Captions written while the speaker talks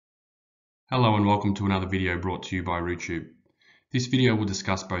Hello and welcome to another video brought to you by RouTube. This video will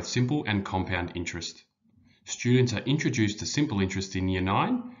discuss both simple and compound interest. Students are introduced to simple interest in Year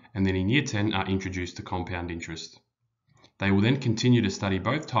 9 and then in Year 10 are introduced to compound interest. They will then continue to study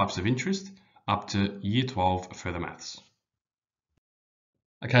both types of interest up to Year 12 for the maths.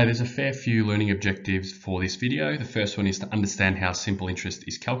 Okay, there's a fair few learning objectives for this video. The first one is to understand how simple interest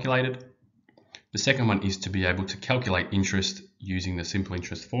is calculated. The second one is to be able to calculate interest using the simple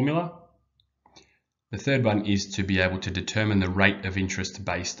interest formula. The third one is to be able to determine the rate of interest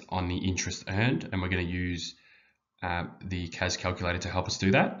based on the interest earned, and we're going to use the CAS calculator to help us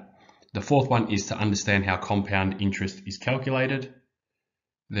do that. The fourth one is to understand how compound interest is calculated.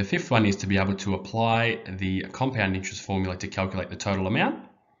 The fifth one is to be able to apply the compound interest formula to calculate the total amount.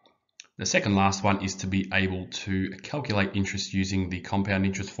 The second last one is to be able to calculate interest using the compound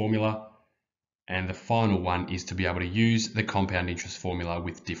interest formula. And the final one is to be able to use the compound interest formula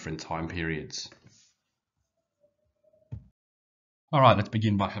with different time periods. All right, let's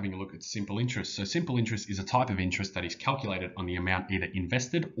begin by having a look at simple interest. So simple interest is a type of interest that is calculated on the amount either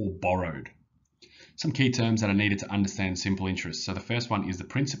invested or borrowed. Some key terms that are needed to understand simple interest. So the first one is the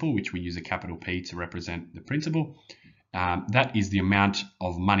principal, which we use a capital P to represent the principal. That is the amount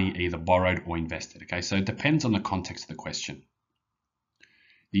of money either borrowed or invested. Okay, so it depends on the context of the question.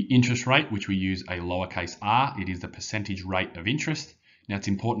 The interest rate, which we use a lowercase r, it is the percentage rate of interest. Now it's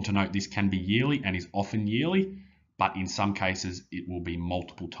important to note this can be yearly and is often yearly, but in some cases it will be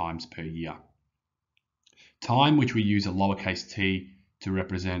multiple times per year. Time, which we use a lowercase t to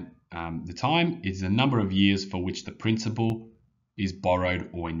represent the time, is the number of years for which the principal is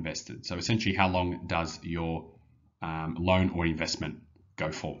borrowed or invested. So essentially, how long does your loan or investment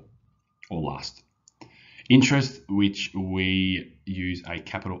go for or last? Interest, which we use a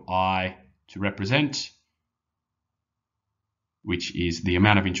capital I to represent, which is the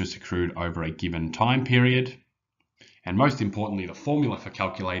amount of interest accrued over a given time period. And most importantly, the formula for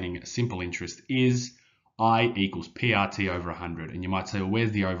calculating simple interest is I equals PRT over 100. And you might say, well,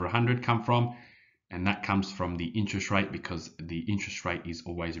 where's the over 100 come from? And that comes from the interest rate, because the interest rate is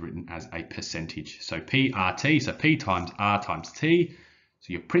always written as a percentage. So PRT, so P times R times T.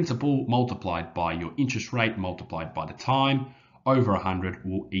 So your principal multiplied by your interest rate multiplied by the time over 100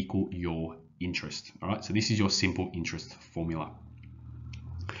 will equal your interest. All right, so this is your simple interest formula.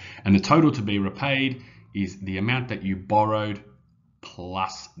 And the total to be repaid is the amount that you borrowed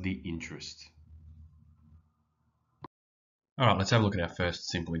plus the interest. All right, let's have a look at our first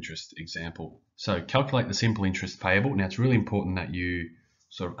simple interest example. So calculate the simple interest payable. Now it's really important that you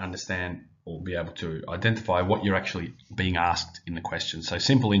sort of understand or be able to identify what you're actually being asked in the question. So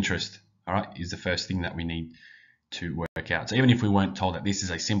simple interest, all right, is the first thing that we need to work out. So even if we weren't told that this is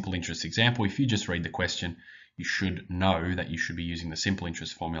a simple interest example, if you just read the question, you should know that you should be using the simple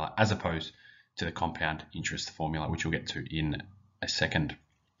interest formula as opposed to the compound interest formula, which we'll get to in a second.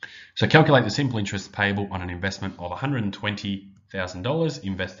 So calculate the simple interest payable on an investment of $120,000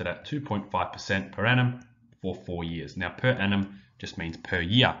 invested at 2.5% per annum for 4 years. Now per annum just means per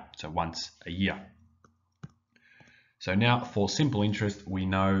year, so once a year. So now for simple interest, we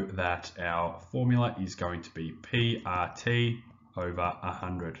know that our formula is going to be PRT over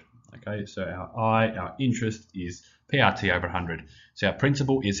 100. Okay, so our interest is PRT over 100. So our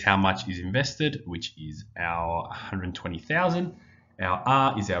principal is how much is invested, which is our 120,000. Our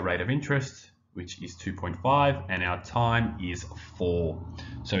R is our rate of interest, which is 2.5, and our time is 4.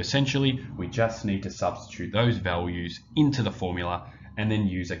 So essentially, we just need to substitute those values into the formula and then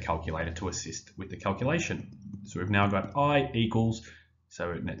use a calculator to assist with the calculation. So we've now got I equals,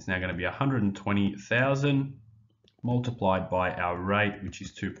 so it's now going to be 120,000 multiplied by our rate, which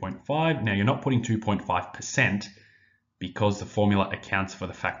is 2.5. Now you're not putting 2.5% because the formula accounts for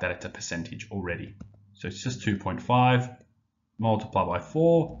the fact that it's a percentage already. So it's just 2.5 multiplied by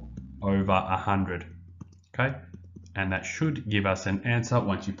 4 over 100. Okay, and that should give us an answer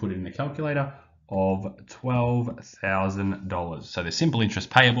once you put it in the calculator of $12,000. So the simple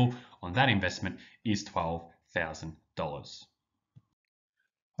interest payable on that investment is $12,000.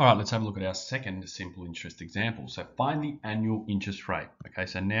 All right, let's have a look at our second simple interest example. So find the annual interest rate. Okay,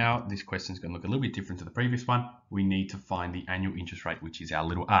 so now this question is going to look a little bit different to the previous one. We need to find the annual interest rate, which is our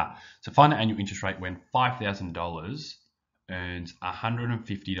little r. So find the annual interest rate when $5,000 earns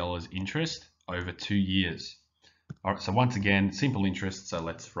 $150 interest over 2 years. All right, so once again, simple interest. So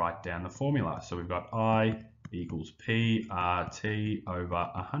let's write down the formula. So we've got I equals PRT over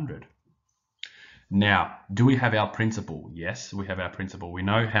 100. Now, do we have our principal? Yes, we have our principal. We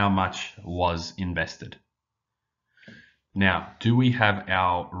know how much was invested. Now, do we have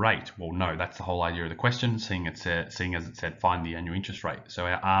our rate? Well, no, that's the whole idea of the question, seeing as it said find the annual interest rate. So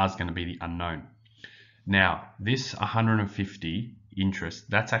our R is going to be the unknown. Now, this 150 interest,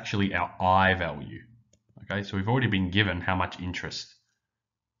 that's actually our I value. Okay, so we've already been given how much interest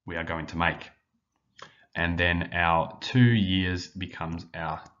we are going to make. And then our 2 years becomes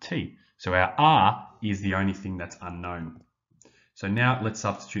our T. So our R is the only thing that's unknown. So now let's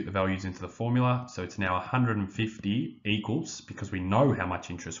substitute the values into the formula. So it's now 150 equals, because we know how much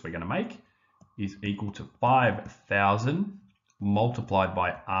interest we're going to make, is equal to 5,000 multiplied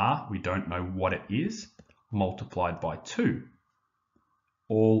by R, we don't know what it is, multiplied by 2,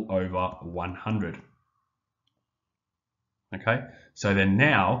 all over 100. Okay, so then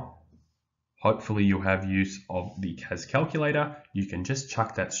now, hopefully you'll have use of the CAS calculator. You can just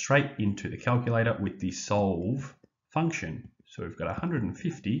chuck that straight into the calculator with the solve function. So we've got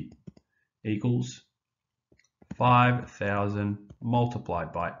 150 equals 5,000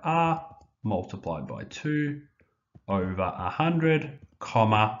 multiplied by R multiplied by 2 over 100,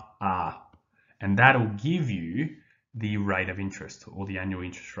 comma R. And that'll give you the rate of interest, or the annual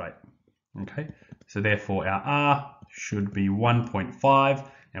interest rate. Okay, so therefore our R should be 1.5,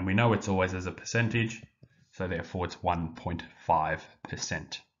 and we know it's always as a percentage, so therefore it's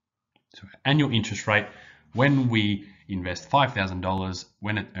 1.5%. So annual interest rate, when we invest $5,000,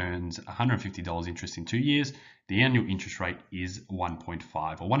 when it earns $150 interest in 2 years, the annual interest rate is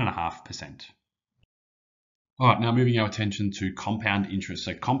 1.5 or 1.5%. All right, now moving our attention to compound interest.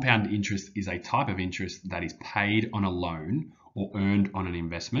 So compound interest is a type of interest that is paid on a loan or earned on an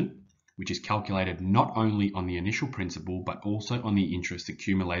investment, which is calculated not only on the initial principal, but also on the interest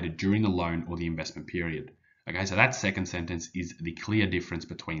accumulated during the loan or the investment period. Okay, so that second sentence is the clear difference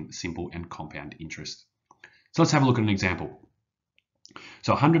between simple and compound interest. So let's have a look at an example.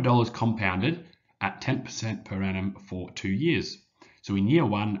 So $100 compounded at 10% per annum for 2 years. So in year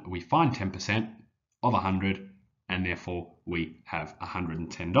 1, we find 10% of 100, and therefore we have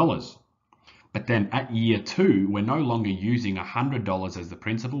 $110. But then at year 2, we're no longer using $100 as the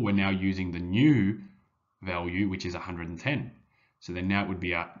principal. We're now using the new value, which is 110. So then now it would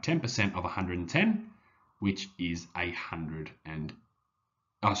be 10% of 110, which is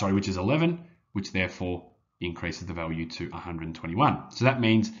 11, which therefore increases the value to 121. So that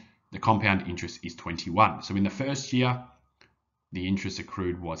means the compound interest is 21. So in the first year, the interest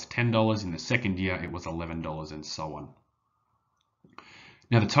accrued was $10. In the second year, it was $11, and so on.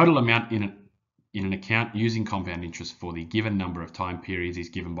 Now the total amount in an account using compound interest for the given number of time periods is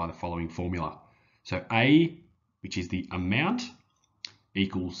given by the following formula. So A, which is the amount,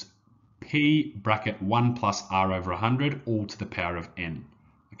 equals P bracket 1 plus R over 100, all to the power of N.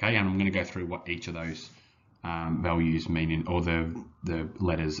 Okay, and I'm going to go through what each of those values mean, or the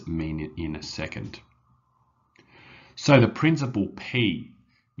letters mean in a second. So the principal P,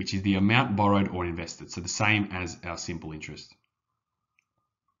 which is the amount borrowed or invested, so the same as our simple interest.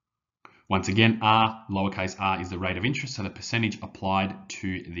 Once again, R, lowercase r, is the rate of interest, so the percentage applied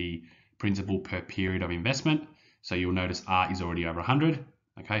to the principal per period of investment. So you'll notice R is already over 100.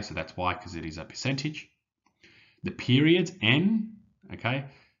 Okay, so that's why, because it is a percentage. The period, N, okay,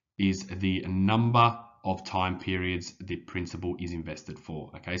 is the number of time periods the principal is invested for.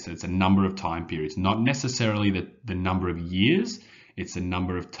 Okay, so it's a number of time periods, not necessarily the number of years, it's the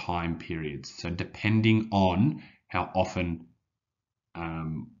number of time periods. So depending on how often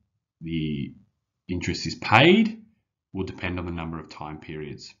the interest is paid will depend on the number of time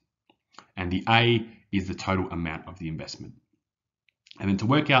periods. And the A is the total amount of the investment. And then to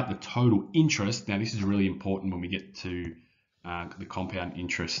work out the total interest, now this is really important when we get to the compound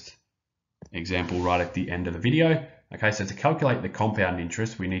interest example right at the end of the video. Okay, so to calculate the compound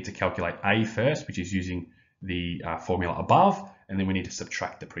interest, we need to calculate A first, which is using the formula above, and then we need to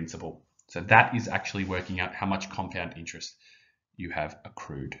subtract the principal. So that is actually working out how much compound interest you have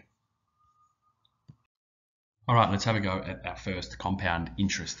accrued. All right, let's have a go at our first compound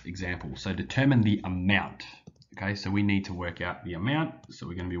interest example. So determine the amount. Okay, so we need to work out the amount. So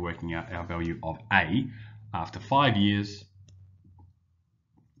we're going to be working out our value of A after 5 years,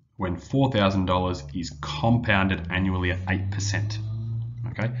 when $4,000 is compounded annually at 8%.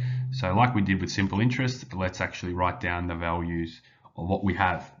 Okay, so like we did with simple interest, let's actually write down the values of what we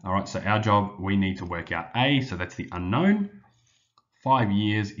have. All right, so our job, we need to work out A, so that's the unknown. 5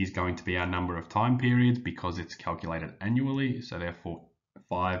 years is going to be our number of time periods because it's calculated annually, so therefore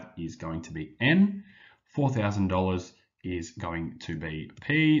 5 is going to be N. $4,000 is going to be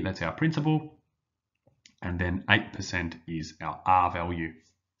P, that's our principal, and then 8% is our R value.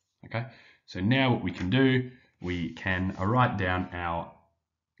 Okay, so now what we can do, we can write down our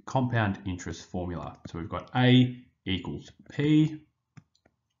compound interest formula. So we've got A equals P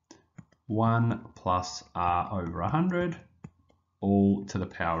 1 plus R over 100 all to the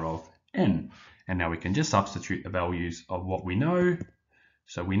power of N. And now we can just substitute the values of what we know.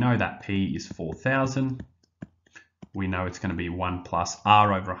 So we know that P is 4,000. We know it's going to be 1 plus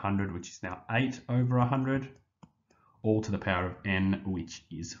R over 100, which is now 8 over 100, all to the power of N, which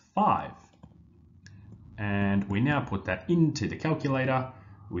is 5. And we now put that into the calculator,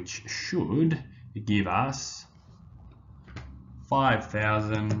 which should give us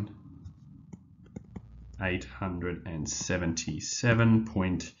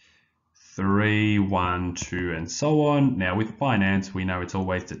 5,877.312 and so on. Now with finance, we know it's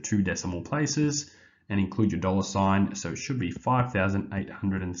always the 2 decimal places and include your dollar sign. So it should be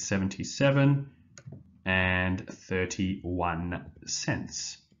 5,877 and 31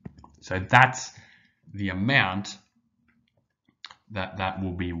 cents. So that's the amount that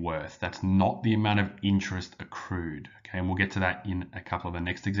will be worth. That's not the amount of interest accrued. Okay, and we'll get to that in a couple of the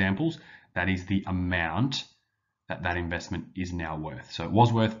next examples. That is the amount that investment is now worth. So it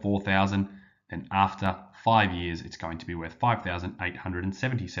was worth 4,000, then after 5 years, it's going to be worth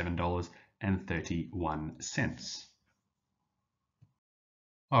 $5,877.31.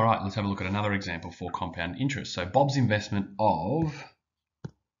 All right, let's have a look at another example for compound interest. So Bob's investment of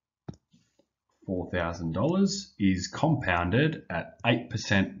 $4,000 is compounded at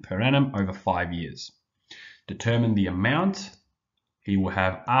 8% per annum over 5 years. Determine the amount he will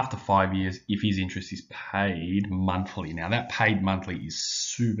have after 5 years if his interest is paid monthly. Now that paid monthly is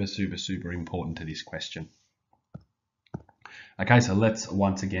super important to this question. Okay, so let's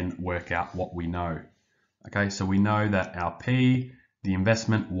once again work out what we know. Okay, so we know that our P, the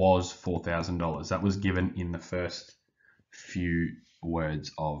investment was $4,000. That was given in the first few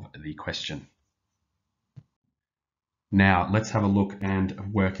words of the question. Now let's have a look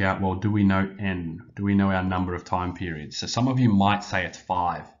and work out, well, do we know N? Do we know our number of time periods? So some of you might say it's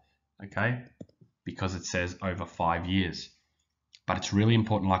 5, okay? Because it says over 5 years. But it's really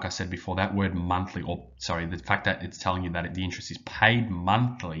important, like I said before, that word monthly, or sorry, the fact that it's telling you that the interest is paid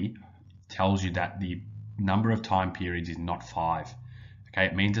monthly tells you that the number of time periods is not 5. Okay,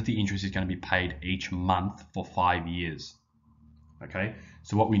 it means that the interest is going to be paid each month for 5 years. Okay,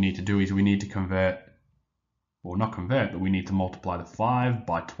 so what we need to do is we need to convert, or not convert, but we need to multiply the 5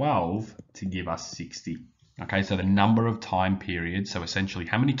 by 12 to give us 60. Okay, so the number of time periods, so essentially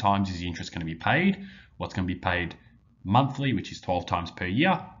how many times is the interest going to be paid? What's going to be paid monthly, which is 12 times per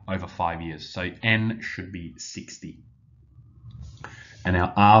year over 5 years. So N should be 60. And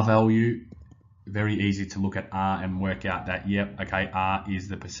our R value, very easy to look at R and work out that, yep, okay, R is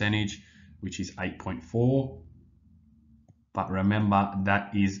the percentage, which is 8.4. But remember,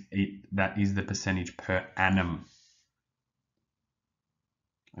 that is the percentage per annum,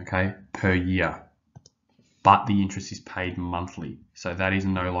 okay, per year. But the interest is paid monthly. So that is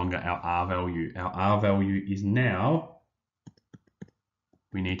no longer our R value. Our R value is now,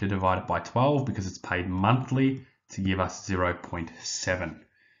 we need to divide it by 12 because it's paid monthly to give us 0.7.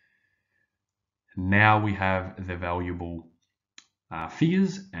 Now we have the valuable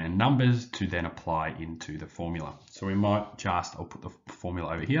figures and numbers to then apply into the formula. So we might just, I'll put the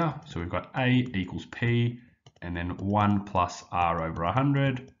formula over here. So we've got A equals P and then 1 plus R over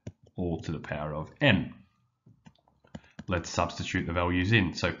 100 all to the power of N. Let's substitute the values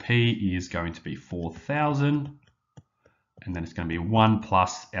in. So P is going to be 4,000 and then it's going to be 1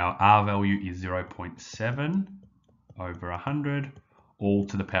 plus our R value is 0.7 over 100 all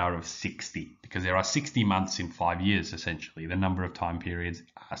to the power of 60, because there are 60 months in 5 years, essentially. The number of time periods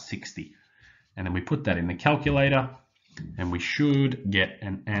are 60. And then we put that in the calculator, and we should get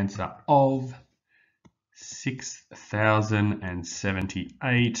an answer of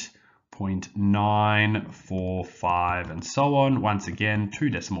 6,078.945 and so on. Once again,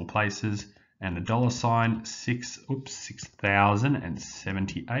 2 decimal places and a dollar sign,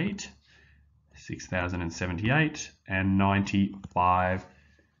 6,078 and 95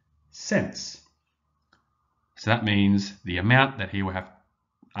 cents. So that means the amount that he will have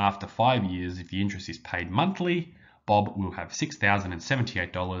after 5 years, if the interest is paid monthly, Bob will have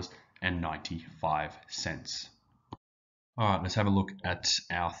 $6,078.95. All right, let's have a look at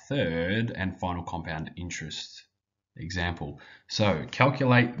our third and final compound interest example. So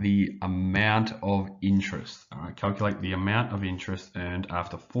calculate the amount of interest. All right, calculate the amount of interest earned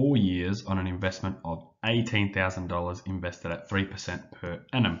after 4 years on an investment of $18,000 invested at 3% per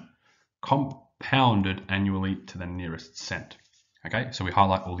annum, compounded annually to the nearest cent. Okay, so we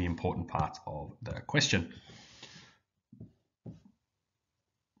highlight all the important parts of the question.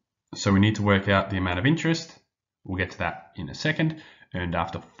 So we need to work out the amount of interest. We'll get to that in a second. Earned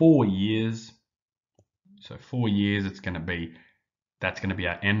after 4 years So 4 years, that's going to be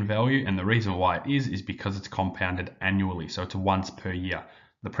our n value. And the reason why it is because it's compounded annually. So it's once per year.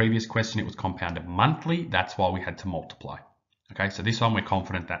 The previous question, it was compounded monthly. That's why we had to multiply. Okay, so this one we're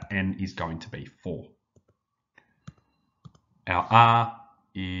confident that n is going to be 4. Our R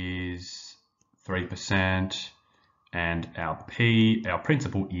is 3%, and our P, our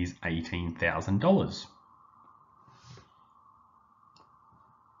principal, is $18,000.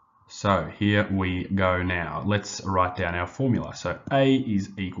 So here we go now. Let's write down our formula. So A is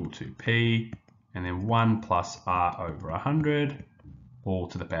equal to P, and then 1 plus R over 100, all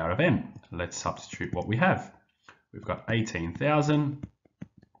to the power of n. Let's substitute what we have. We've got 18,000,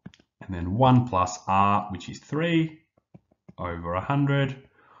 and then 1 plus R, which is 3, over 100,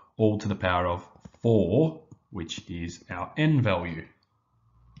 all to the power of 4, which is our n value.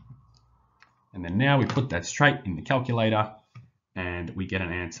 And then now we put that straight in the calculator, and we get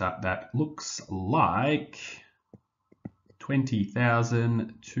an answer that looks like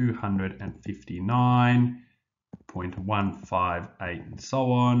 20,259.158 and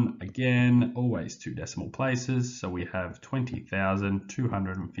so on. Again, always 2 decimal places. So we have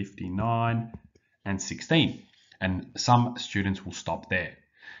 20,259 and 16. And some students will stop there.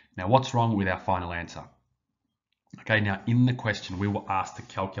 Now, what's wrong with our final answer? Okay, now in the question, we were asked to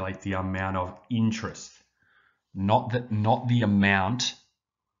calculate the amount of interest, not the amount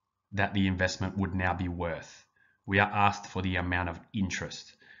that the investment would now be worth. We are asked for the amount of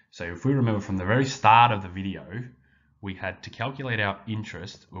interest. So if we remember from the very start of the video, we had to calculate our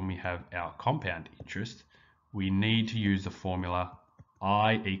interest when we have our compound interest. We need to use the formula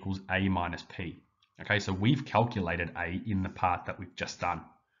I equals A minus P. Okay, so we've calculated A in the part that we've just done.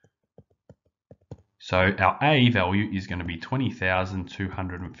 So our A value is going to be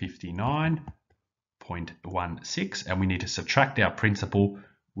 20,259.16, and we need to subtract our principal,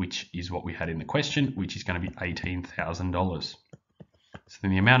 which is what we had in the question, which is going to be $18,000. So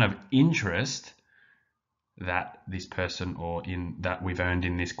then the amount of interest that this person that we've earned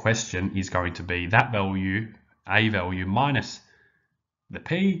in this question is going to be that value, A value, minus the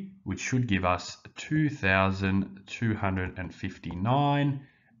P, which should give us 2,259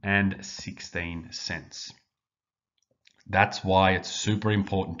 and 16 cents. That's why it's super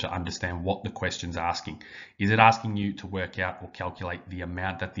important to understand what the question's asking. Is it asking you to work out or calculate the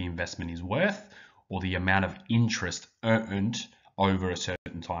amount that the investment is worth, or the amount of interest earned over a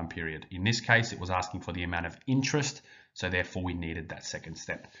certain time period? In this case, it was asking for the amount of interest, so therefore we needed that second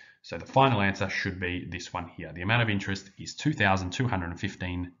step. So the final answer should be this one here. The amount of interest is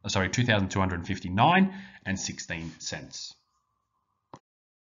 2,259 and 16 cents.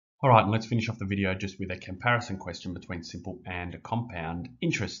 All right, and let's finish off the video just with a comparison question between simple and compound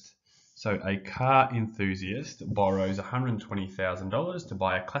interest. So a car enthusiast borrows $120,000 to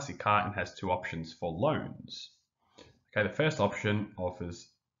buy a classic car and has 2 options for loans. Okay, the first option offers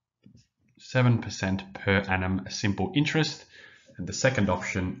 7% per annum simple interest, and the second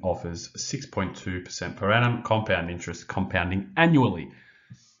option offers 6.2% per annum compound interest, compounding annually.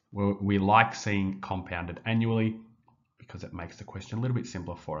 We like seeing compounded annually because it makes the question a little bit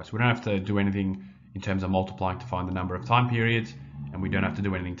simpler for us. We don't have to do anything in terms of multiplying to find the number of time periods, and we don't have to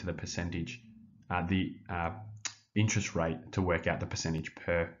do anything to the percentage, the interest rate to work out the percentage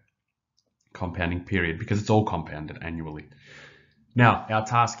per compounding period, because it's all compounded annually. Now, our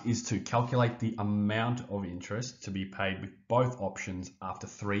task is to calculate the amount of interest to be paid with both options after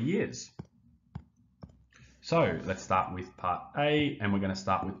 3 years. So let's start with part A, and we're going to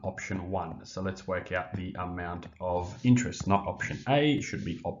start with option 1. So let's work out the amount of interest, not option A, it should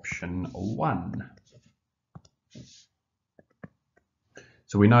be option 1.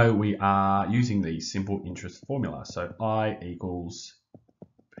 So we know we are using the simple interest formula. So I equals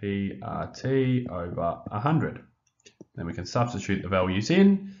PRT over 100. Then we can substitute the values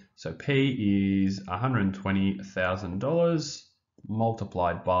in. So P is $120,000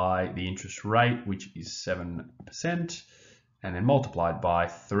 multiplied by the interest rate, which is 7%, and then multiplied by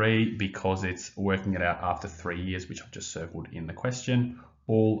 3 because it's working it out after 3 years, which I've just circled in the question,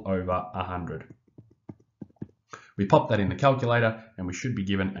 all over 100. We pop that in the calculator and we should be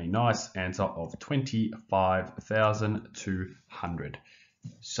given a nice answer of 25,200.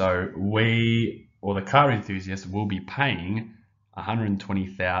 So the car enthusiast will be paying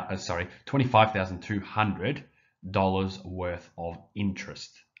 $25,200 worth of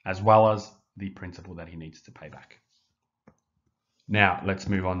interest, as well as the principal that he needs to pay back. Now let's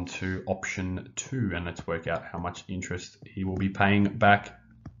move on to option 2, and let's work out how much interest he will be paying back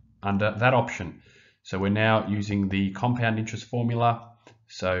under that option. So we're now using the compound interest formula.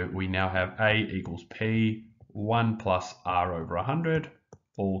 So we now have A equals P 1 plus R over 100,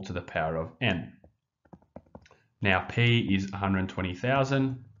 all to the power of n. Now P is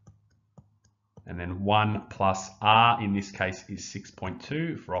 120,000. And then 1 plus R in this case is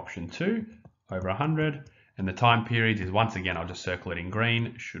 6.2 for option 2 over 100. And the time period is, once again, I'll just circle it in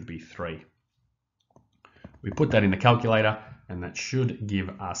green, should be 3. We put that in the calculator and that should give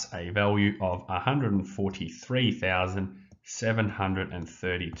us a value of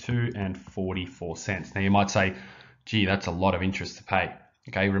 143,732 and 44 cents. Now you might say, gee, that's a lot of interest to pay.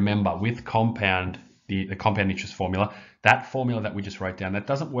 Okay, remember with compound, the compound interest formula, that formula that we just wrote down, that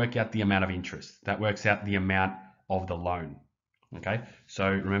doesn't work out the amount of interest. That works out the amount of the loan. Okay, so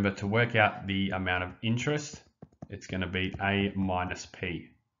remember to work out the amount of interest, it's going to be A minus P.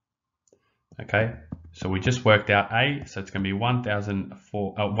 Okay, so we just worked out A, so it's going to be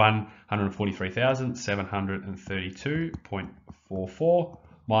 143,732.44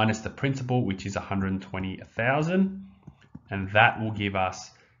 minus the principal, which is 120,000, and that will give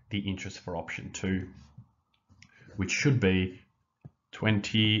us the interest for option 2, which should be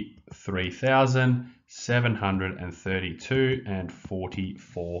 23,732 and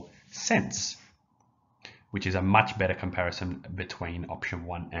 44 cents, which is a much better comparison between option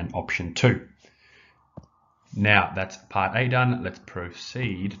 1 and option 2. Now that's part A done. Let's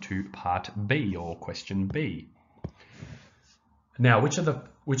proceed to part B, or question B. Now, which of the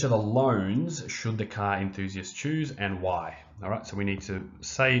loans should the car enthusiast choose and why? All right, so we need to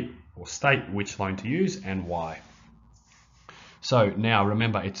say or state which loan to use and why. So now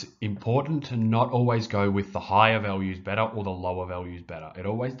remember, it's important to not always go with the higher values better or the lower values better. It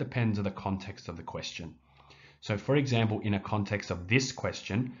always depends on the context of the question. So for example, in a context of this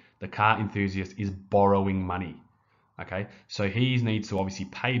question, the car enthusiast is borrowing money. Okay, so he needs to obviously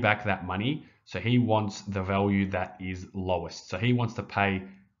pay back that money. So he wants the value that is lowest. So he wants to pay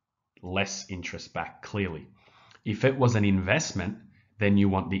less interest back, clearly. If it was an investment, then you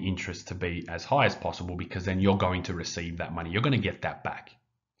want the interest to be as high as possible, because then you're going to receive that money. You're going to get that back.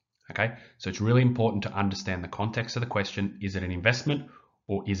 Okay, so it's really important to understand the context of the question. Is it an investment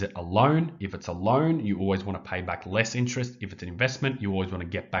or is it a loan? If it's a loan, you always want to pay back less interest. If it's an investment, you always want to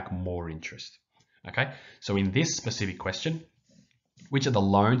get back more interest. Okay, so in this specific question, which are the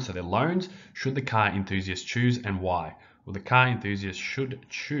loans? So the loans should the car enthusiast choose and why? Well, the car enthusiast should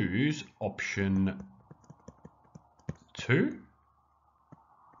choose option 2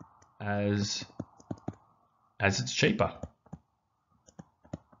 as it's cheaper.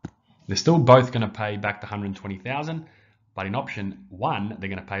 They're still both going to pay back the 120,000, but in option 1, they're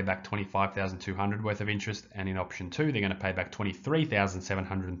going to pay back 25,200 worth of interest, and in option 2, they're going to pay back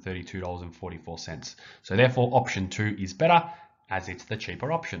 $23,732.44. So therefore, option 2 is better, as it's the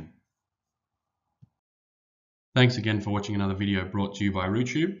cheaper option. Thanks again for watching another video brought to you by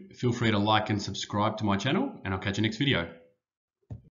RouTube. Feel free to like and subscribe to my channel, and I'll catch you next video.